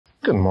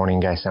Good morning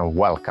guys and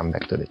welcome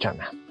back to the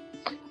channel.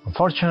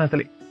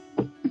 Unfortunately,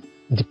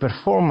 the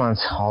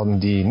performance on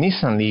the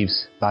Nissan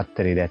Leaf's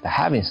battery that I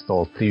have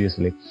installed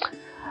previously,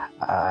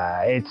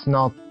 it's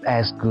not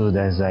as good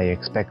as I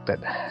expected.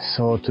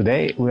 So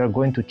today we are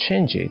going to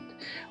change it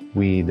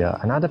with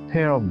another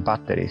pair of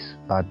batteries,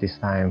 but this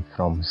time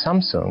from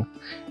Samsung,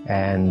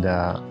 and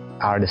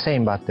are the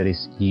same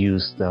batteries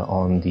used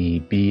on the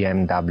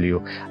BMW,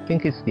 I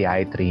think it's the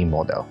i3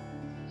 model.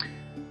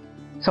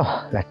 So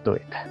let's do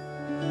it.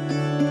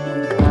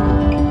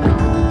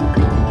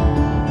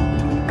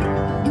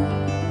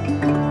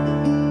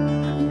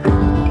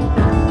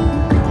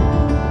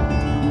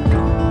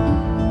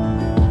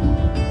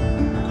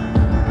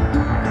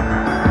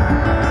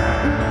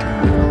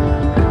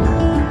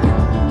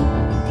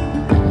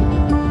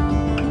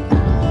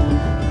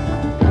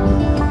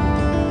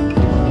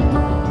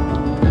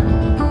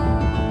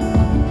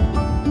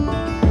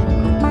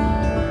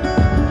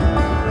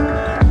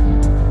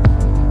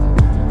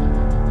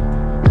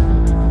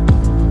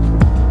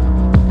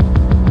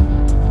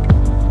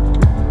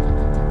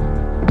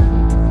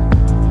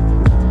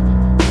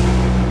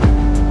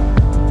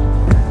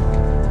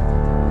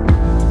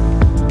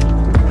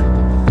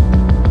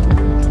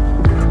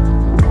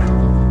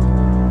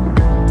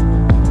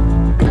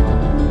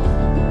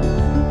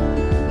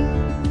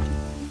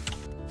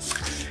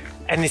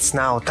 And it's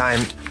now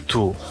time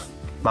to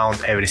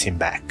mount everything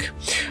back.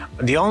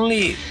 The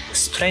only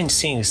strange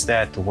thing is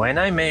that when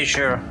I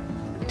measure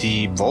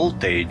the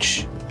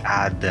voltage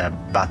at the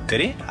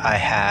battery, I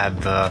have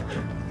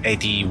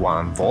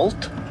 81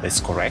 volt,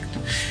 that's correct.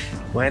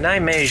 When I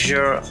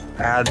measure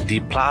at the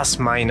plus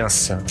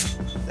minus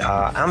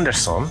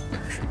Anderson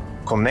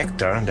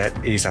connector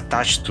that is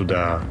attached to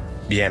the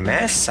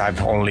BMS, I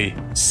have only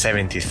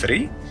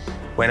 73.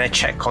 When I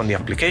check on the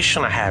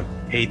application, I have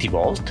 80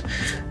 volt.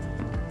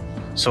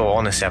 So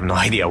honestly, I have no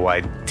idea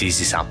why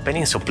this is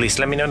happening, so please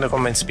let me know in the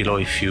comments below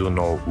if you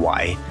know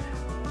why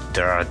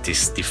there are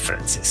these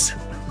differences.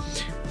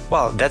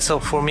 Well, that's all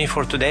for me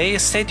for today.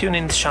 Stay tuned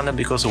in this channel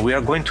because we are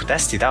going to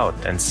test it out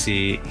and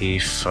see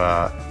if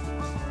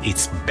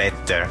it's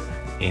better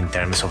in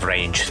terms of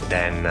range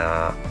than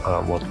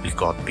what we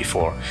got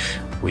before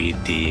with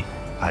the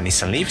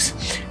Nissan Leafs.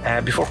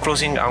 Before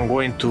closing, I'm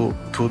going to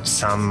put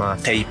some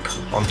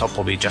tape on top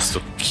of it just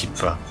to keep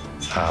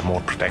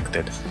more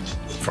protected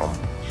from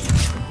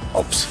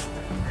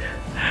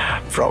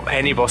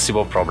any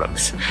possible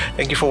problems.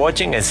 Thank you for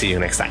watching and see you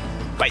next time.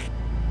 Bye.